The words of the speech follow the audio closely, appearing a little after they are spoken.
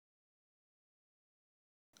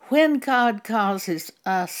When God causes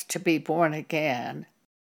us to be born again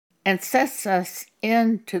and sets us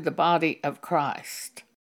into the body of Christ,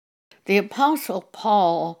 the Apostle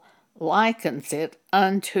Paul likens it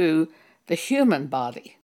unto the human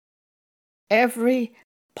body. Every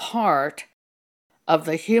part of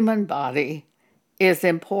the human body is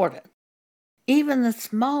important. Even the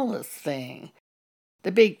smallest thing,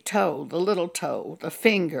 the big toe, the little toe, the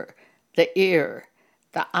finger, the ear,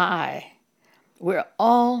 the eye, we're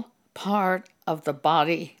all part of the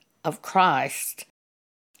body of Christ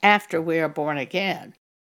after we are born again.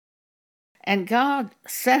 And God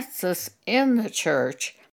sets us in the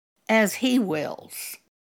church as He wills.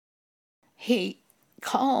 He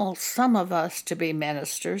calls some of us to be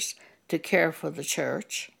ministers to care for the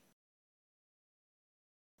church.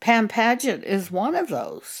 Pam Paget is one of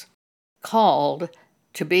those called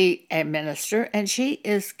to be a minister, and she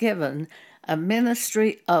is given a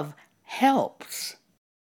ministry of helps.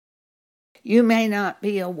 You may not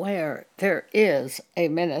be aware there is a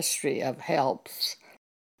ministry of helps,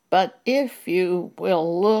 but if you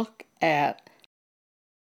will look at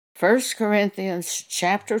 1 Corinthians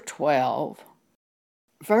chapter 12,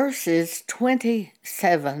 verses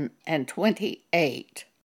 27 and 28,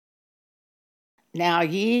 now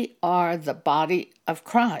ye are the body of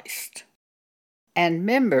Christ, and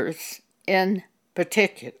members in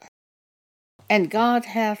particular. And God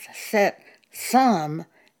hath set some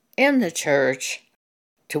in the church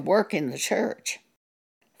to work in the church.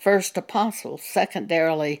 First apostles,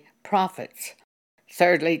 secondarily prophets,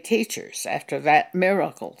 thirdly teachers, after that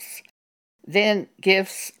miracles, then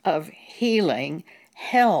gifts of healing,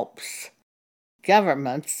 helps,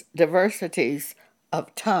 governments, diversities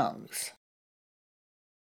of tongues.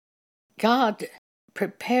 God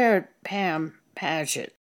prepared Pam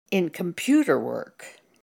Paget in computer work.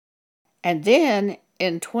 And then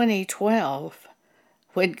in 2012,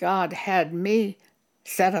 when God had me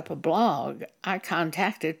set up a blog, I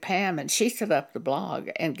contacted Pam and she set up the blog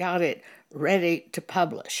and got it ready to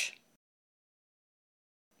publish.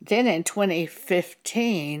 Then in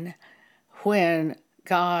 2015, when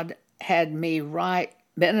God had me write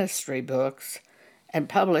ministry books and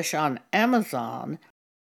publish on Amazon,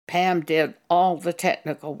 Pam did all the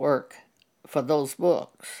technical work for those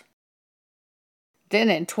books. Then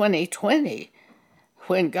in 2020,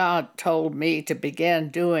 when God told me to begin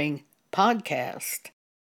doing podcasts,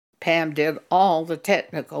 Pam did all the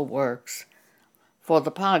technical works for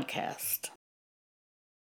the podcast.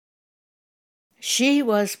 She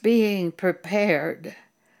was being prepared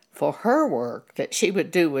for her work that she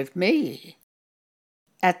would do with me.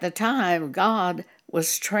 At the time, God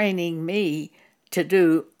was training me to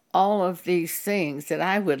do all of these things that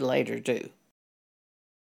I would later do.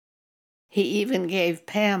 He even gave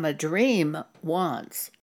Pam a dream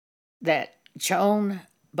once that Joan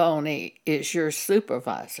Boney is your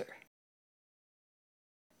supervisor.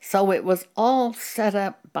 So it was all set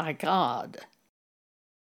up by God.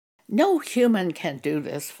 No human can do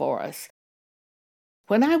this for us.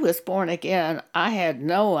 When I was born again, I had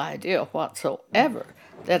no idea whatsoever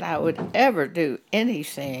that I would ever do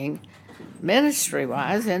anything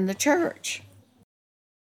ministry-wise in the church.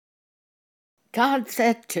 God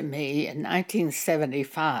said to me in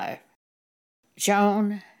 1975,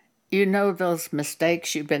 Joan, you know those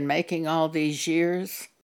mistakes you've been making all these years?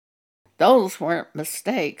 Those weren't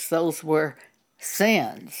mistakes, those were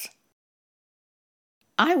sins.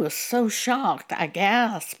 I was so shocked, I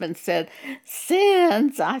gasped and said,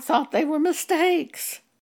 sins? I thought they were mistakes.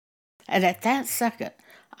 And at that second,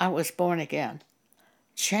 I was born again,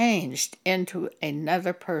 changed into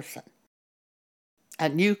another person, a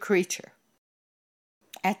new creature.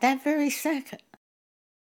 At that very second,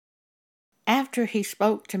 after he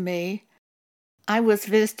spoke to me, I was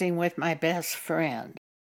visiting with my best friend.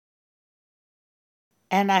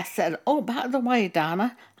 And I said, oh, by the way,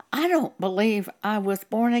 Donna, I don't believe I was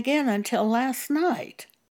born again until last night.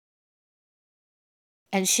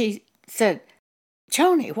 And she said,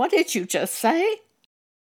 Joni, what did you just say?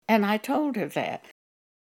 And I told her that.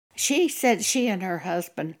 She said she and her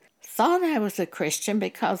husband thought I was a Christian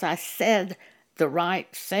because I said the right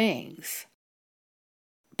things.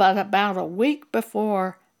 But about a week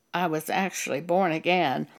before I was actually born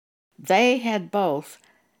again, they had both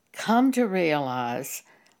come to realize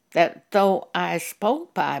that though I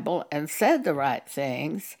spoke Bible and said the right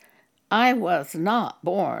things, I was not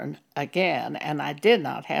born again, and I did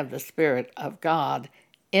not have the Spirit of God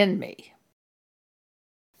in me.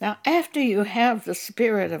 Now, after you have the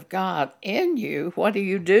Spirit of God in you, what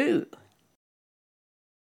do?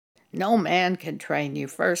 No man can train you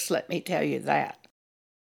first, let me tell you that.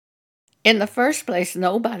 In the first place,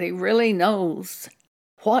 nobody really knows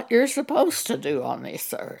what you're supposed to do on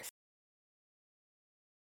this earth.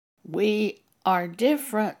 We are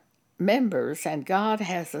different members, and God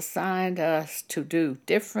has assigned us to do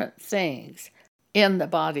different things in the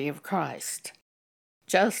body of Christ,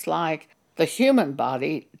 just like the human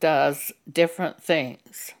body does different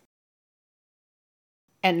things.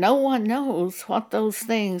 And no one knows what those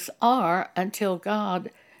things are until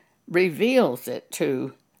God reveals it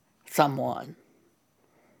to someone.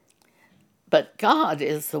 But God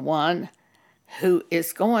is the one who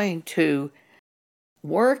is going to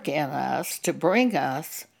work in us to bring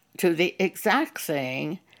us to the exact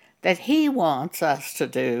thing that He wants us to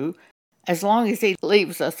do as long as He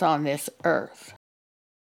leaves us on this earth.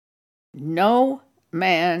 No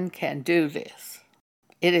man can do this.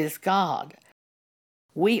 It is God.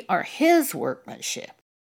 We are His workmanship.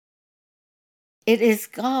 It is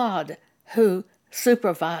God who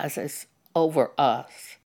supervises over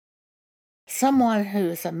us. Someone who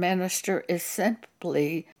is a minister is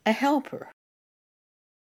simply a helper.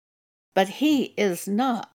 But he is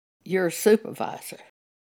not your supervisor.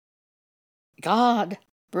 God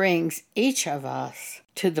brings each of us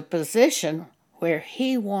to the position where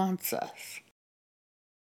He wants us.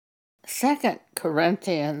 2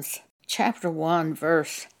 Corinthians chapter 1,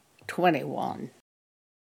 verse 21.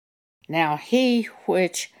 Now He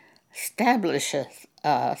which establisheth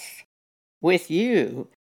us with you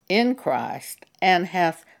in Christ and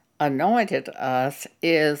hath anointed us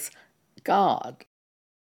is God,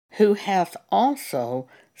 who hath also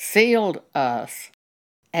sealed us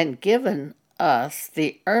and given us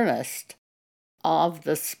the earnest of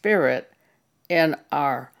the Spirit in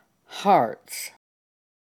our hearts.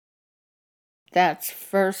 That's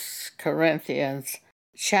 1 Corinthians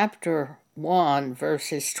chapter 1,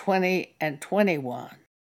 verses 20 and 21.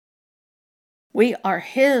 We are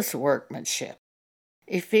His workmanship.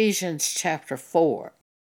 Ephesians chapter 4.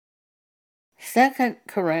 2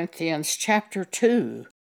 Corinthians chapter 2,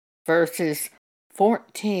 verses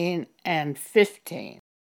 14 and 15.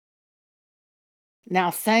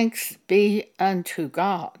 Now thanks be unto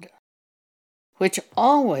God, which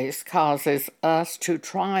always causes us to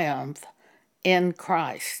triumph in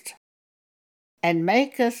Christ, and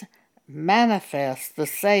maketh manifest the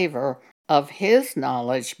savour of His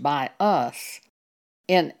knowledge by us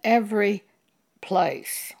in every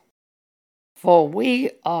place. For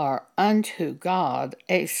we are unto God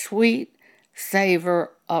a sweet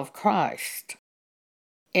savour of Christ,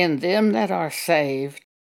 in them that are saved,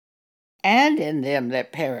 and in them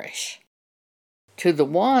that perish. To the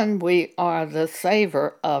one we are the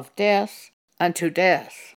savour of death unto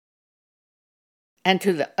death, and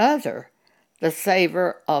to the other the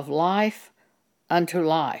savour of life unto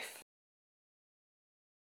life.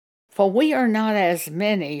 For we are not as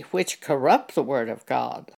many which corrupt the word of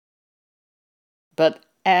God, but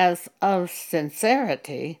as of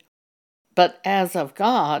sincerity, but as of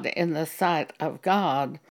God in the sight of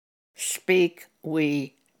God, speak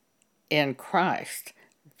we in Christ,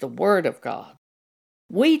 the Word of God.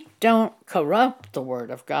 We don't corrupt the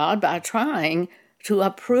Word of God by trying to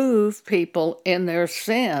approve people in their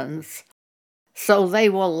sins so they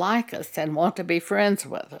will like us and want to be friends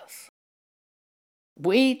with us.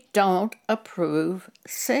 We don't approve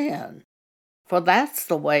sin, for that's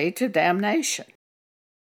the way to damnation.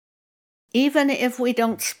 Even if we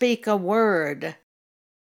don't speak a word,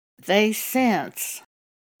 they sense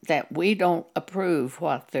that we don't approve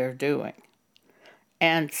what they're doing.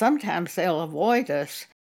 And sometimes they'll avoid us.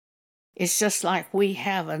 It's just like we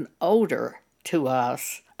have an odor to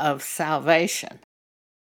us of salvation.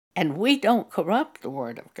 And we don't corrupt the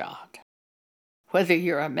Word of God. Whether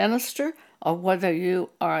you're a minister or whether you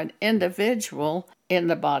are an individual in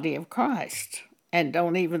the body of Christ and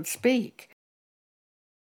don't even speak,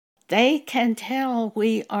 they can tell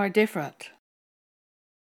we are different.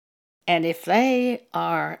 And if they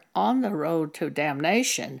are on the road to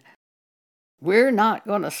damnation, we're not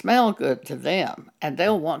going to smell good to them, and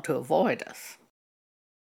they'll want to avoid us.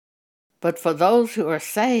 But for those who are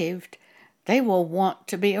saved, they will want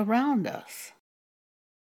to be around us.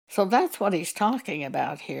 So that's what he's talking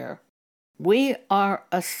about here. We are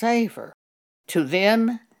a savor to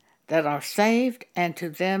them that are saved and to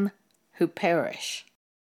them who perish.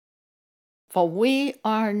 For we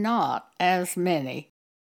are not as many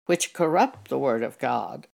which corrupt the word of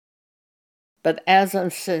God, but as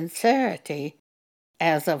of sincerity,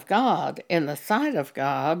 as of God, in the sight of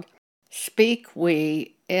God, speak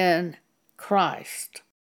we in Christ,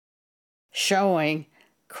 showing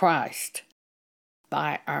Christ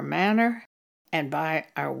by our manner and by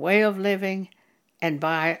our way of living and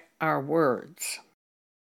by our words.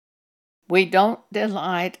 We don't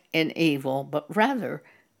delight in evil, but rather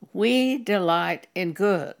We delight in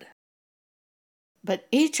good. But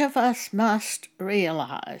each of us must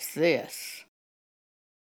realize this.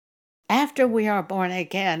 After we are born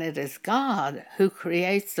again, it is God who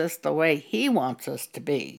creates us the way He wants us to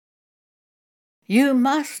be. You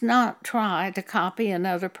must not try to copy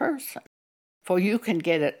another person, for you can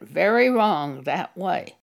get it very wrong that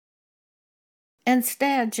way.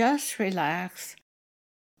 Instead, just relax.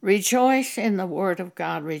 Rejoice in the Word of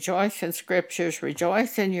God. Rejoice in Scriptures.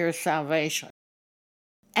 Rejoice in your salvation.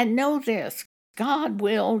 And know this, God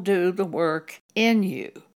will do the work in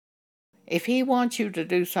you. If He wants you to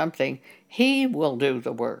do something, He will do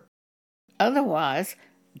the work. Otherwise,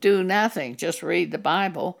 do nothing. Just read the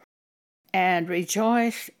Bible and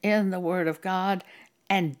rejoice in the Word of God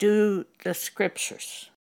and do the Scriptures.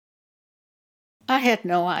 I had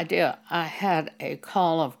no idea I had a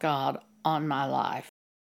call of God on my life.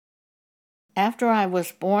 After I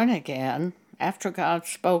was born again, after God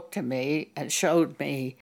spoke to me and showed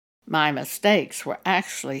me my mistakes were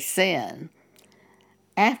actually sin,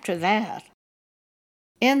 after that,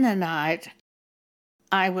 in the night,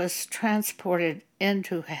 I was transported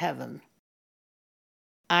into heaven.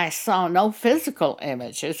 I saw no physical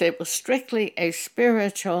images. It was strictly a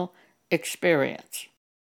spiritual experience.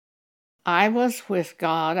 I was with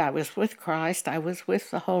God, I was with Christ, I was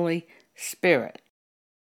with the Holy Spirit.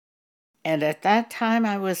 And at that time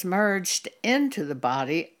I was merged into the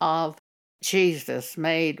body of Jesus,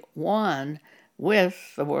 made one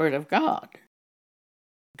with the Word of God.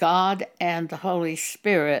 God and the Holy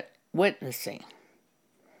Spirit witnessing.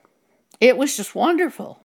 It was just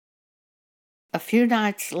wonderful. A few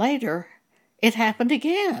nights later, it happened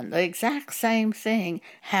again. The exact same thing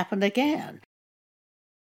happened again.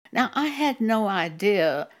 Now, I had no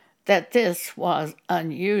idea that this was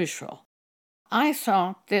unusual. I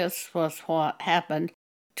thought this was what happened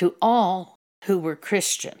to all who were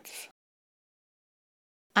Christians.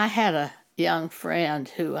 I had a young friend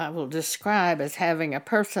who I will describe as having a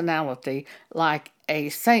personality like a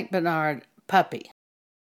St. Bernard puppy.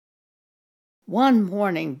 One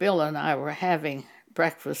morning, Bill and I were having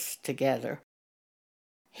breakfast together.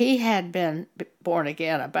 He had been born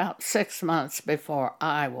again about 6 months before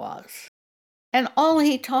I was. And all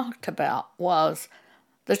he talked about was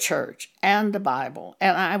the church and the Bible.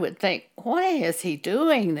 And I would think, why is he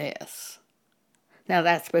doing this? Now,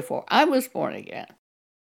 that's before I was born again.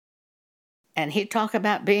 And he'd talk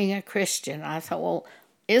about being a Christian. I thought, well,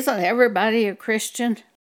 isn't everybody a Christian?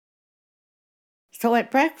 So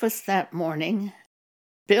at breakfast that morning,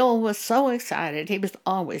 Bill was so excited. He was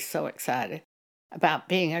always so excited about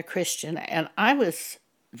being a Christian. And I was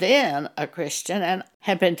then a Christian and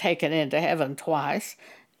had been taken into heaven twice.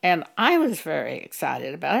 And I was very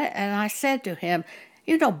excited about it. And I said to him,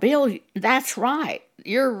 you know, Bill, that's right.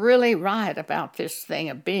 You're really right about this thing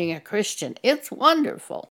of being a Christian. It's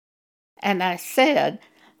wonderful. And I said,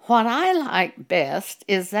 what I like best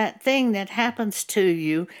is that thing that happens to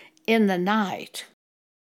you in the night.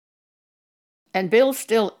 And Bill's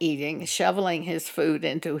still eating, shoveling his food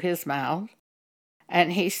into his mouth.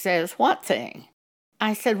 And he says, what thing?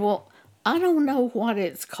 I said, well, I don't know what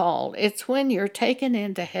it's called. It's when you're taken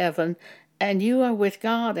into heaven and you are with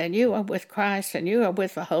God and you are with Christ and you are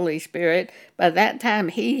with the Holy Spirit. By that time,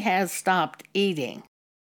 he has stopped eating.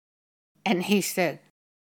 And he said,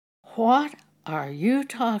 what are you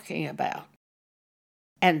talking about?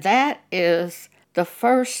 And that is the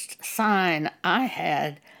first sign I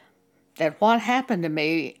had that what happened to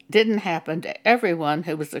me didn't happen to everyone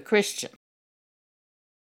who was a Christian.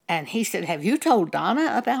 And he said, have you told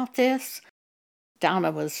Donna about this?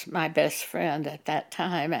 Donna was my best friend at that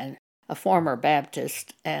time and a former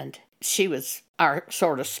Baptist, and she was our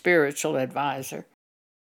sort of spiritual advisor.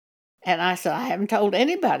 And I said, I haven't told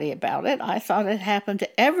anybody about it. I thought it happened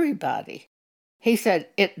to everybody. He said,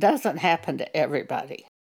 it doesn't happen to everybody.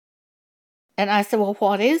 And I said, well,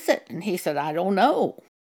 what is it? And he said, I don't know.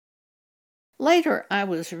 Later, I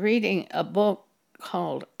was reading a book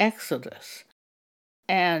called Exodus.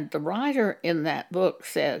 And the writer in that book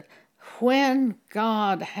said, when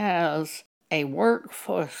God has a work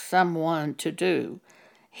for someone to do,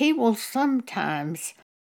 he will sometimes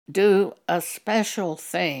do a special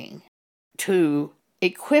thing to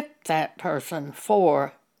equip that person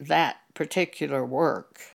for that particular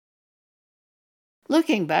work.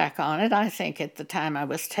 Looking back on it, I think at the time I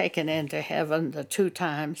was taken into heaven the 2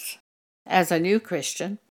 times as a new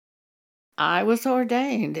Christian, I was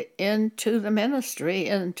ordained into the ministry,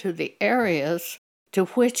 into the areas to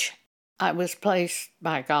which I was placed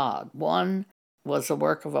by God. One was the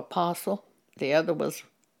work of apostle, the other was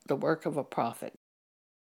the work of a prophet.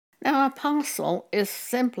 Now, apostle is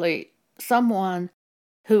simply someone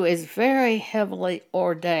who is very heavily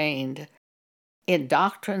ordained in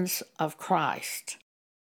doctrines of Christ.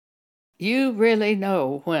 You really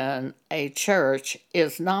know when a church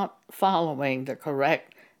is not following the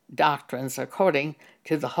correct doctrines according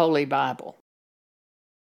to the Holy Bible.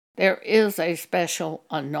 There is a special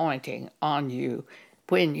anointing on you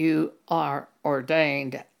when you are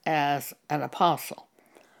ordained as an apostle.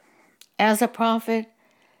 As a prophet,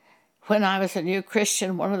 when I was a new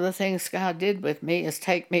Christian, one of the things God did with me is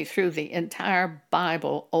take me through the entire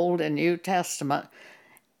Bible, Old and New Testament,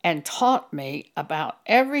 and taught me about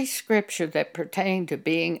every scripture that pertained to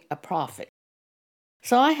being a prophet.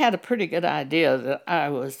 So I had a pretty good idea that I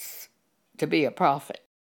was to be a prophet.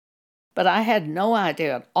 But I had no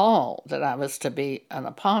idea at all that I was to be an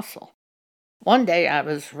apostle. One day I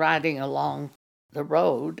was riding along the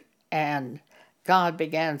road, and God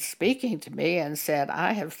began speaking to me and said,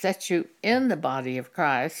 I have set you in the body of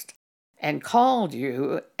Christ and called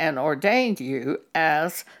you and ordained you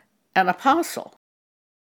as an apostle.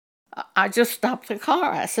 I just stopped the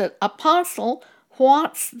car. I said, Apostle,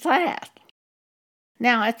 what's that?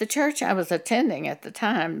 Now, at the church I was attending at the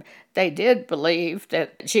time, they did believe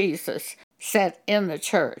that Jesus set in the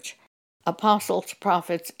church apostles,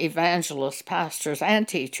 prophets, evangelists, pastors, and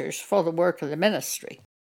teachers for the work of the ministry,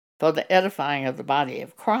 for the edifying of the body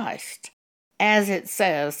of Christ, as it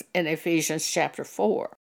says in Ephesians chapter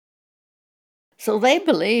 4. So they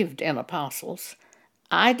believed in apostles.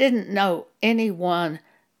 I didn't know anyone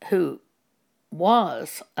who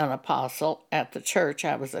was an apostle at the church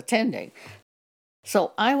I was attending.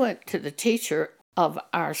 So I went to the teacher of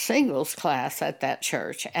our singles class at that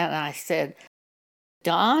church, and I said,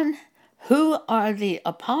 Don, who are the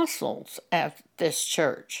apostles at this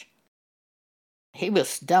church? He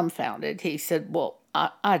was dumbfounded. He said, well,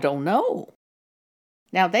 I don't know.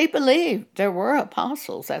 Now, they believed there were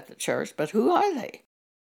apostles at the church, but who are they?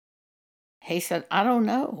 He said, I don't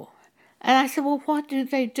know. And I said, well, what do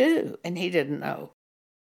they do? And he didn't know.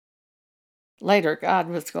 Later, God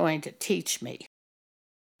was going to teach me.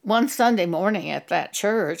 One Sunday morning at that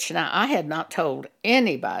church, now I had not told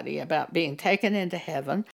anybody about being taken into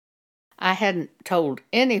heaven. I hadn't told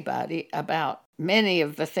anybody about many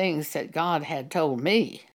of the things that God had told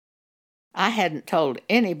me. I hadn't told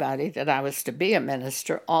anybody that I was to be a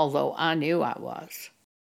minister, although I knew I was.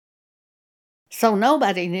 So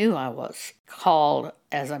nobody knew I was called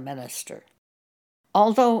as a minister.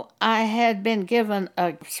 Although I had been given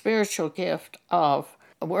a spiritual gift of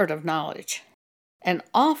a word of knowledge. And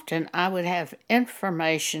often I would have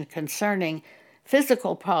information concerning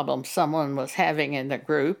physical problems someone was having in the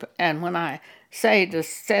group. And when I said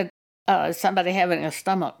somebody having a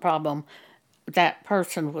stomach problem, that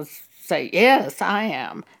person would say, yes, I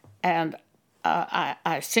am. And I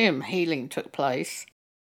assume healing took place.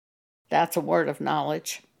 That's a word of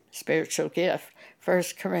knowledge, spiritual gift. 1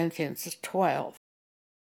 Corinthians 12.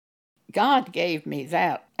 God gave me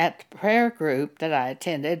that at the prayer group that I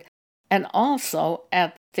attended, and also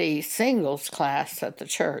at the singles class at the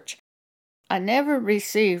church. I never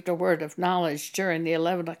received a word of knowledge during the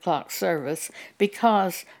 11 o'clock service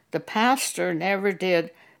because the pastor never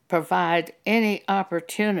did provide any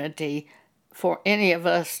opportunity for any of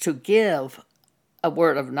us to give a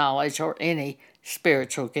word of knowledge or any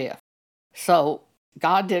spiritual gift. So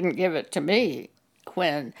God didn't give it to me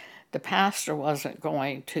when the pastor wasn't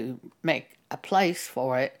going to make a place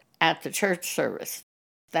for it at the church service.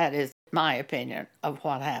 That is my opinion of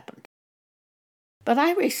what happened. But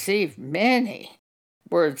I received many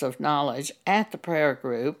words of knowledge at the prayer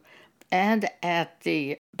group and at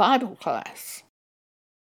the Bible class.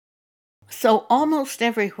 So almost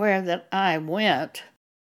everywhere that I went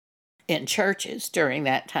in churches during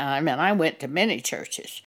that time, and I went to many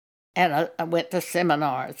churches, and I went to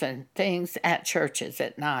seminars and things at churches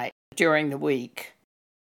at night during the week.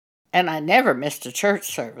 And I never missed a church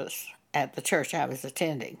service at the church I was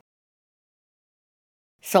attending.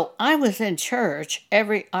 So I was in church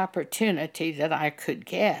every opportunity that I could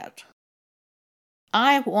get.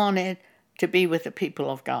 I wanted to be with the people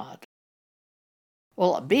of God.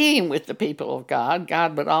 Well, being with the people of God,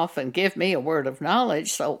 God would often give me a word of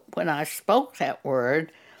knowledge. So when I spoke that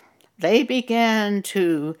word, they began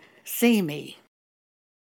to see me.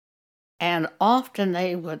 And often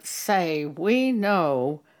they would say, we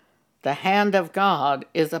know the hand of God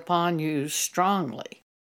is upon you strongly.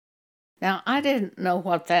 Now, I didn't know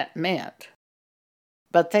what that meant,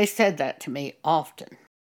 but they said that to me often.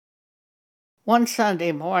 One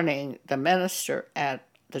Sunday morning, the minister at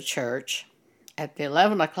the church, at the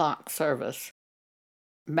 11 o'clock service,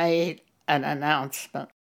 made an announcement.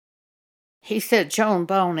 He said Joan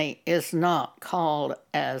Boney is not called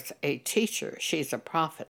as a teacher. She's a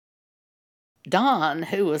prophet. Don,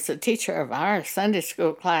 who was the teacher of our Sunday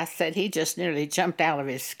school class, said he just nearly jumped out of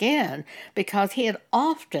his skin because he had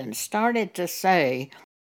often started to say,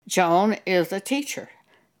 Joan is a teacher.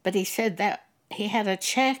 But he said that he had a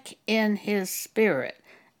check in his spirit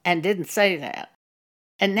and didn't say that.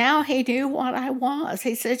 And now he knew what I was.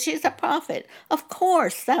 He said, she's a prophet. Of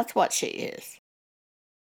course, that's what she is.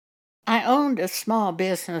 I owned a small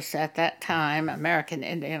business at that time, American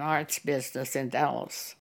Indian Arts business in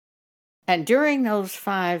Dallas. And during those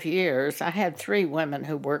 5 years, I had 3 women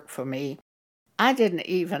who worked for me. I didn't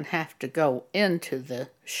even have to go into the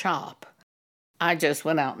shop. I just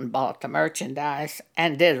went out and bought the merchandise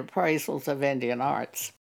and did appraisals of Indian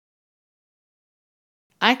arts.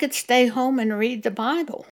 I could stay home and read the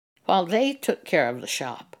Bible while they took care of the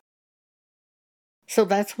shop. So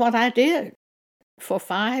that's what I did. For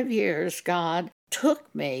 5 years, God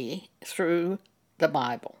took me through the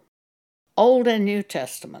Bible, Old and New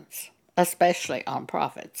Testaments, especially on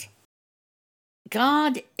prophets.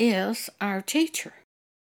 God is our teacher.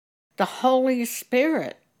 The Holy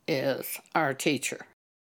Spirit is our teacher.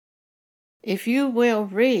 If you will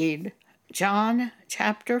read John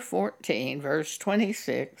chapter 14, verse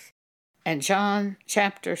 26, and John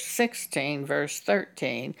chapter 16, verse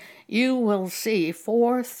 13, you will see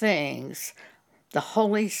 4 things the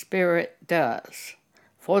Holy Spirit does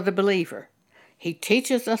for the believer. He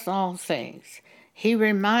teaches us all things. He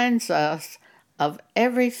reminds us of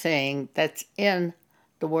everything that's in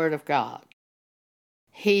the Word of God.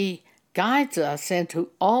 He guides us into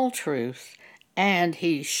all truth, and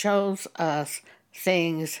He shows us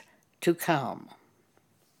things to come.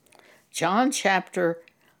 John chapter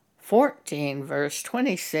 14, verse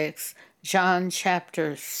 26, John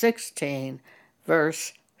chapter 16,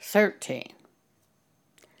 verse 13.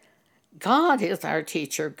 God is our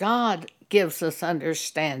teacher. God gives us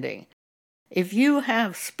understanding. If you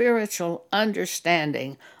have spiritual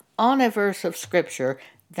understanding on a verse of Scripture,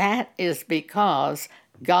 that is because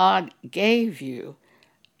God gave you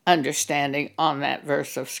understanding on that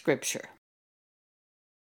verse of Scripture.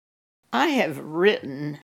 I have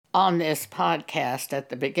written on this podcast, at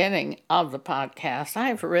the beginning of the podcast, I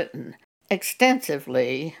have written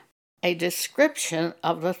extensively a description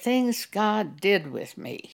of the things God did with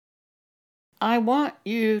me. I want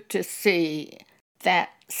you to see that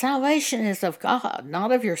salvation is of God,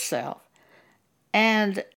 not of yourself.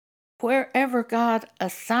 And wherever God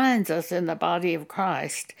assigns us in the body of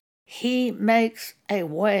Christ, He makes a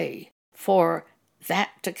way for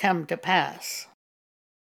that to come to pass.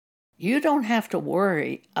 You don't have to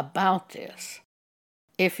worry about this.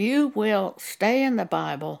 If you will stay in the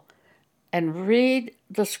Bible and read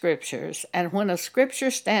the Scriptures, and when a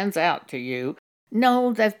Scripture stands out to you,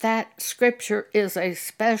 know that that Scripture is a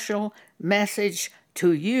special message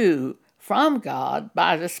to you from God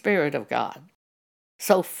by the Spirit of God.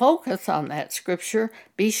 So focus on that Scripture.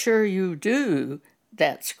 Be sure you do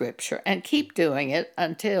that Scripture and keep doing it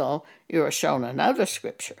until you are shown another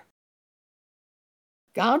Scripture.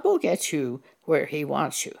 God will get you where He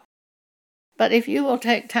wants you. But if you will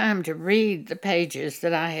take time to read the pages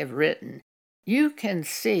that I have written, you can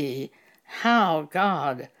see how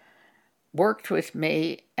God worked with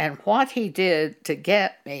me and what He did to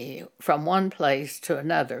get me from one place to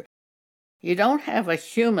another. You don't have a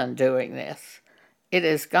human doing this. It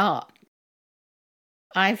is God.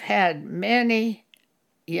 I've had many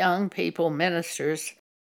young people, ministers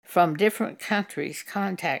from different countries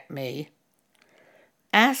contact me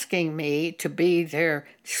asking me to be their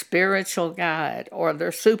spiritual guide or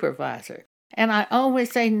their supervisor. And I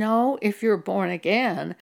always say, no, if you're born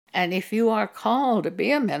again and if you are called to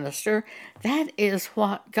be a minister, that is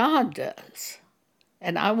what God does.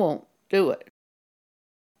 And I won't do it.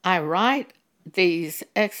 I write these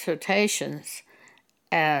exhortations,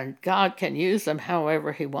 and God can use them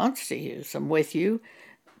however He wants to use them with you,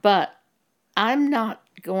 but I'm not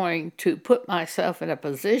going to put myself in a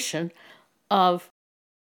position of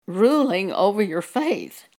ruling over your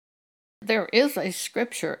faith. There is a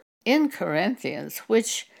scripture in Corinthians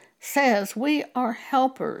which says we are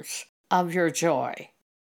helpers of your joy.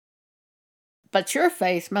 But your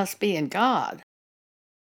faith must be in God.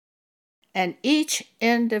 And each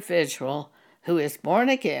individual who is born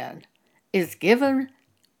again is given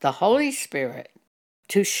the Holy Spirit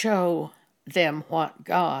to show them what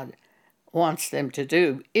God wants them to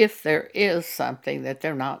do if there is something that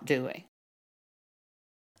they're not doing.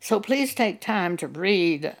 So please take time to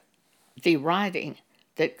read the writing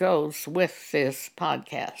that goes with this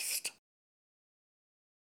podcast.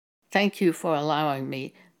 Thank you for allowing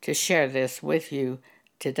me to share this with you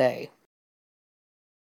today.